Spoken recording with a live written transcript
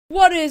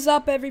What is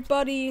up,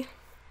 everybody?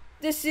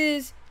 This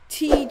is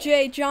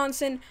TJ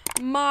Johnson,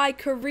 my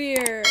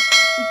career.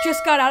 We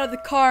just got out of the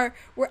car.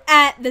 We're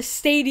at the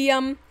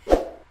stadium,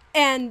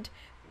 and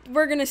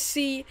we're gonna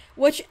see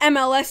which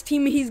MLS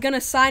team he's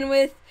gonna sign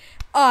with.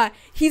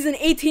 He's an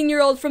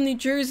 18-year-old from New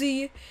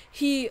Jersey.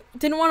 He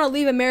didn't want to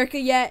leave America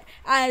yet,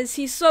 as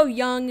he's so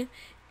young,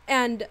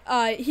 and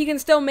he can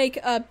still make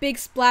a big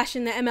splash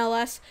in the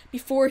MLS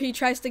before he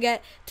tries to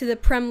get to the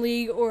Prem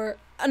League or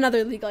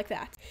another league like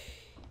that.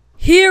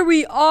 Here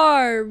we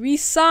are. We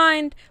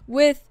signed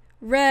with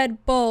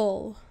Red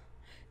Bull,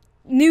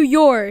 New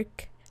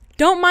York.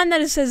 Don't mind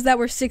that it says that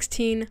we're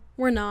 16.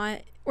 We're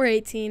not. We're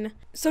 18.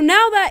 So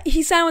now that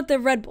he signed with the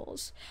Red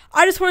Bulls,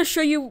 I just want to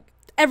show you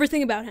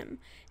everything about him.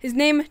 His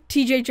name,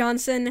 TJ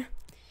Johnson.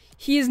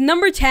 He is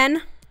number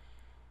 10,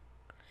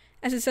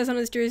 as it says on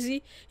his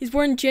jersey. He's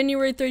born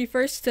January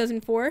 31st,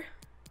 2004.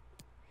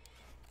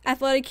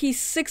 Athletic, he's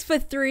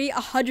 6'3",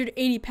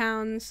 180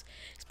 pounds.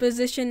 His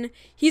position,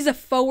 he's a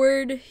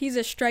forward, he's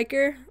a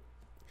striker.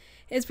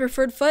 His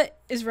preferred foot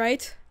is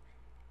right.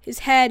 His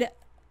head,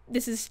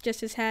 this is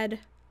just his head.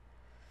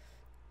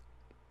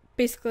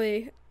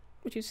 Basically,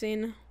 what you've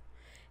seen.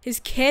 His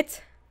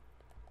kit,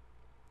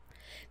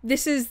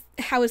 this is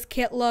how his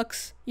kit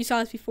looks. You saw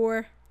this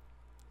before.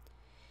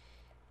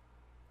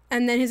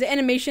 And then his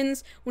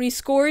animations, when he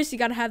scores, you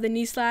gotta have the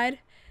knee slide.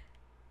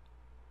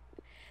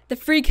 The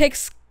free kick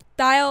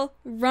style,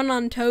 run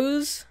on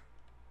toes.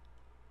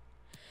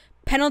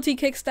 Penalty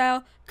kick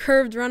style,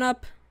 curved run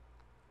up.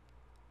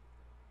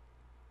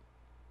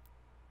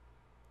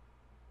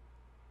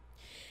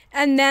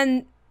 And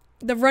then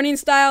the running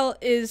style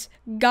is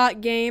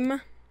got game.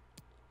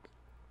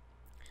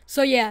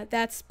 So yeah,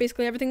 that's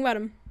basically everything about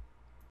him.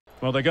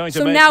 Well, they're going to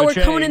so make now the we're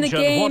change, coming in the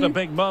game. What a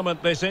big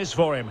moment this is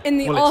for him. In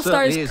the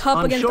All-Stars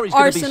Cup against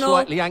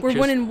Arsenal, we're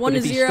winning 1-0.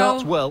 If he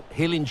starts well,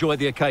 he'll enjoy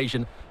the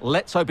occasion.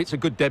 Let's hope it's a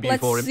good debut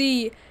for him. Let's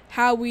see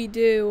how we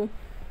do.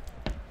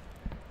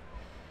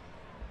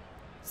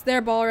 It's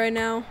their ball right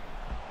now.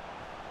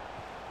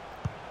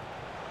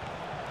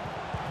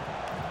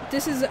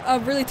 This is a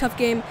really tough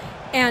game,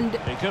 and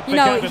you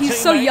know he's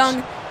so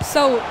young,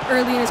 so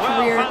early in his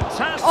career.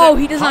 Oh,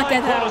 he does not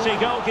get that.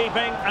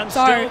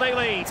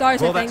 Sorry,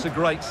 well, that's a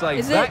great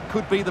save. That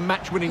could be the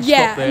match-winning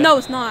stop there. Yeah, no,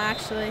 it's not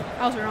actually.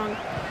 I was wrong,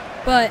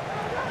 but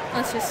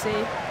let's just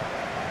see.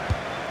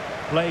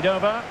 Played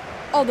over.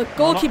 Oh, the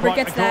goalkeeper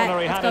gets that.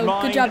 Let's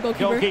go. Good job,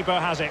 goalkeeper. Goalkeeper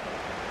has it.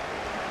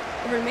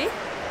 Over to me.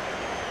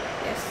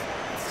 Yes.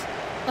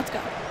 Let's go.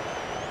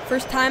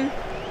 First time.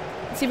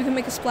 Let's see if we can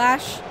make a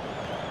splash.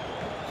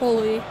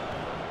 Holy.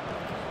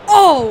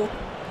 Oh!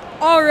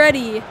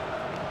 Already.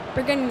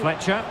 We're getting...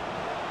 Fletcher.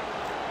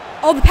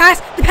 Oh, the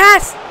pass! The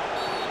pass!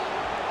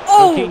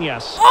 Oh!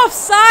 Marquinhos.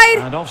 Offside!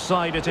 And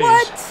offside it is.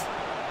 What?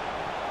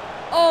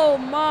 Oh,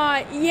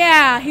 my.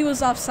 Yeah, he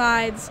was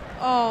offsides.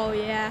 Oh,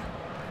 yeah.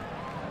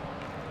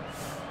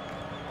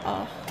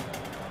 Oh.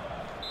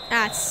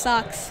 That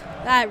sucks.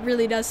 That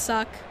really does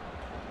suck.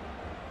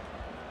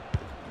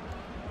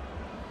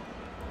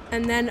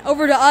 And then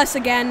over to us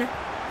again.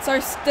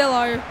 It's still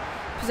our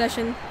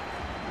possession.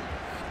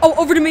 Oh,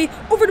 over to me,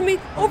 over to me,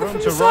 over from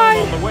the side.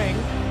 On the wing.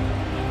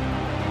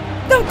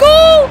 The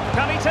goal!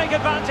 Can he take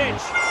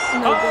advantage?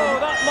 No oh,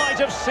 that might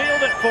have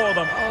sealed it for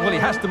them. Oh. Well, he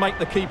has to make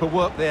the keeper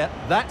work there.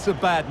 That's a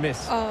bad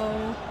miss.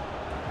 Oh.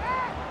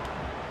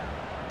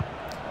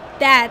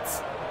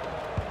 That's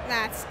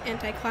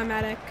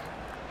anticlimactic.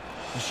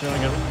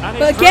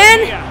 But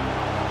again,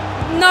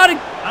 not a...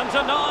 And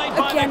denied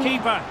by the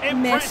keeper.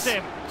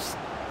 Impressive.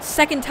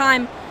 Second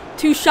time.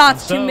 2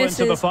 shots, 2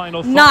 misses.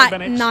 Not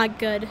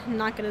good.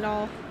 Not good at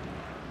all.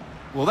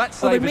 Well, that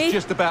save has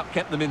just about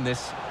kept them in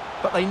this.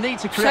 But they need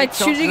to create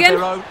chances of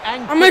their own.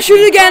 I'm going to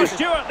shoot it again.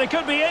 Stuart, they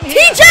could be in here.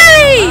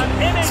 TJ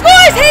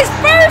scores his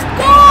first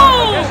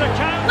goal.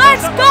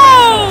 Let's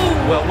go.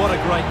 Well, what a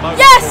great moment.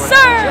 Yes,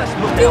 sir.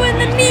 Doing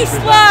the knee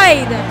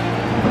slide.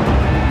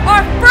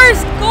 Our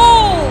first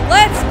goal.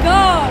 Let's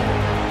go.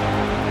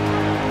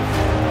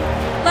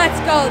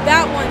 Let's go.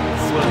 That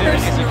one's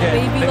personal,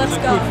 baby. Let's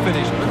go. Good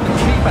finish, but the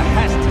keeper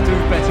has to do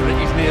better at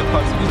his near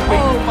post. He was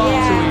beaten far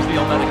too easily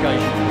on that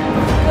occasion.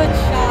 Good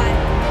shot.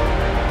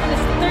 On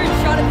his 3rd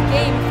shot of the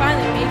game, he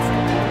finally makes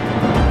it.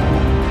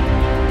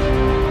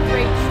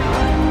 Great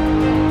shot.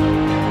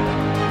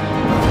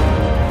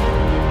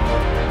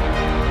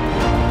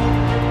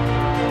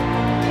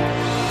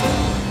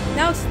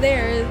 Now it's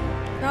theirs.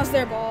 Now it's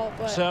their ball,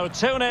 but so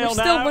 2-0 now. We're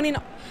still winning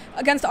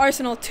against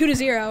Arsenal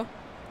 2-0.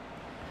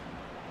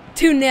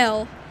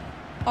 2-0.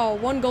 Oh,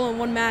 1 goal in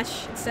 1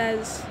 match, it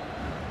says.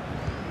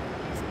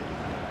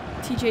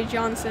 TJ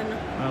Johnson.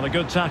 Well, a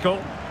good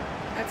tackle.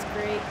 That's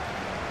great.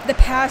 The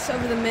pass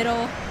over the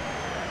middle.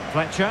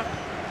 Fletcher.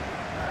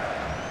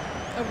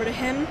 Over to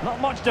him. Not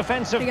much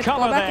defensive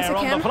cover there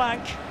on the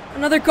flank.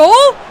 Another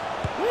goal?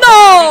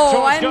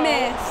 No! I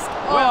missed.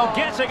 Oh. Well,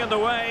 getting in the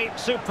way.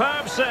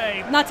 Superb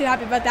save. Not too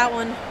happy about that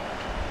one.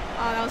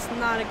 Oh, that was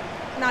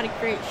not a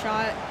great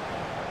shot.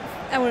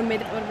 That would have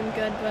been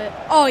good, but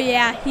oh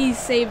yeah, he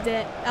saved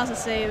it. That was a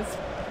save.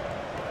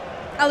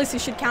 At least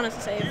it should count as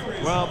a save.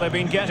 Well, they've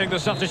been getting the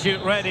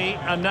substitute ready,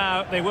 and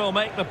now they will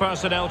make the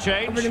personnel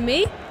change. Over to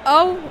me.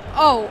 Oh,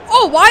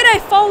 why did I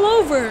fall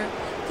over?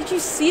 Did you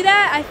see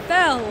that? I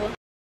fell. Holy.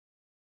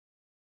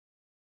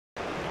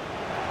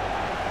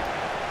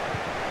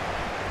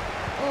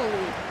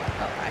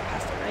 Oh, I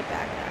passed it right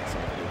back.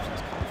 Accidentally.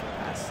 Just called for a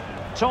pass.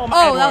 Tom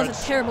Edwards. That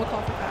was a terrible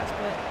call for pass,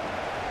 but...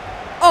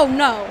 Oh,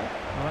 no.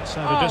 Well, that's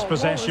how to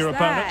dispossess your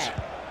opponent.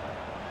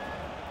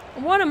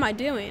 What am I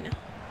doing?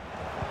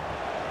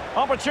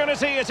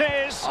 Opportunity it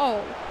is.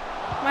 Oh,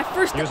 my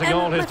first using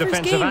all his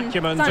defensive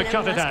acumen to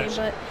cut it out.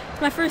 But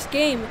it's my first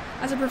game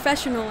as a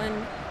professional, and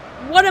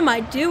what am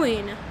I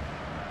doing?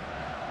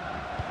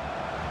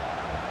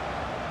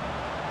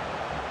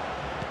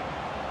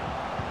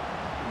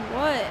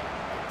 What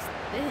is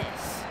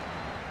this?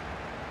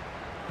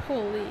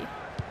 Holy.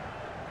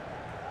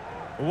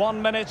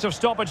 1 minute of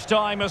stoppage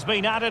time has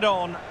been added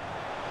on.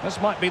 This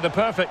might be the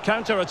perfect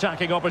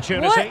counter-attacking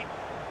opportunity.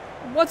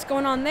 What's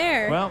going on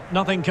there? Well,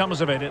 nothing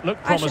comes of it. It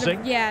looked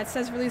promising. Yeah, it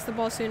says release the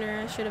ball sooner.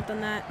 I should have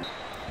done that.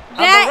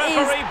 And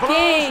the referee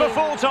blows for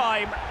full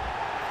time.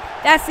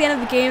 That's the end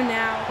of the game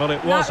now. Well,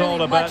 it was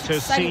all about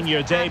his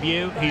senior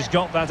debut. He's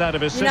got that out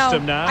of his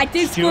system now. I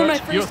did score my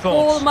first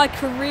goal of my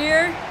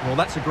career. Well,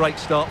 that's a great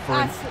start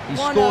for him. He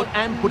scored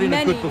and put in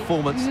a good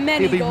performance.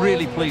 He'll be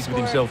really pleased with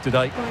himself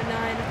today.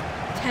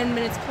 10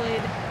 minutes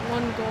played,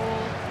 1 goal,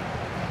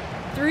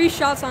 3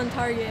 shots on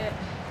target.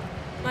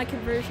 My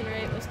conversion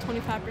rate was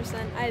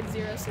 25%. I had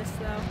 0 assists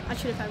though. I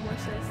should have had more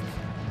assists.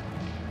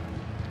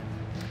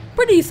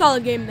 Pretty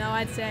solid game though,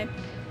 I'd say.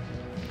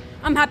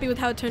 I'm happy with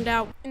how it turned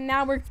out. And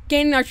now we're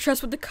gaining our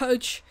trust with the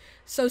coach.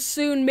 So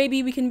soon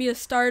maybe we can be a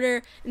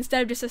starter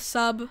instead of just a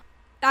sub.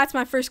 That's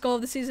my first goal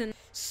of the season.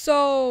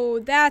 So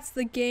that's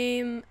the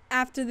game.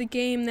 After the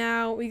game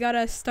now, we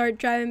gotta start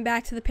driving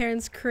back to the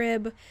parents'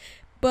 crib.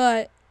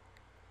 But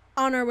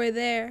on our way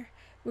there,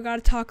 we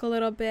gotta talk a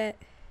little bit.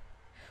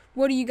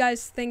 What do you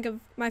guys think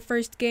of my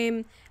first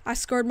game? I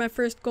scored my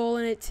first goal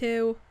in it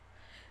too.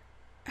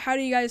 How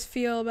do you guys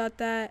feel about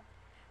that?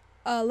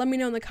 Let me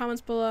know in the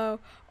comments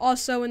below.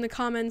 Also in the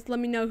comments, let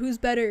me know who's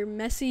better,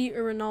 Messi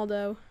or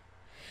Ronaldo.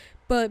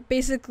 But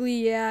basically,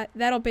 yeah,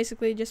 that'll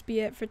basically just be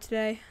it for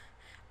today.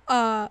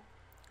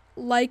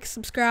 Like,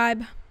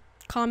 subscribe,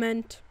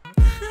 comment.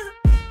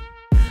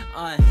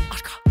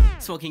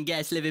 Smoking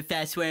gas, living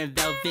fast, wearing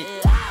velvet.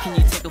 Can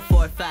you take a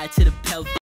 4 or 5 to the pelvic?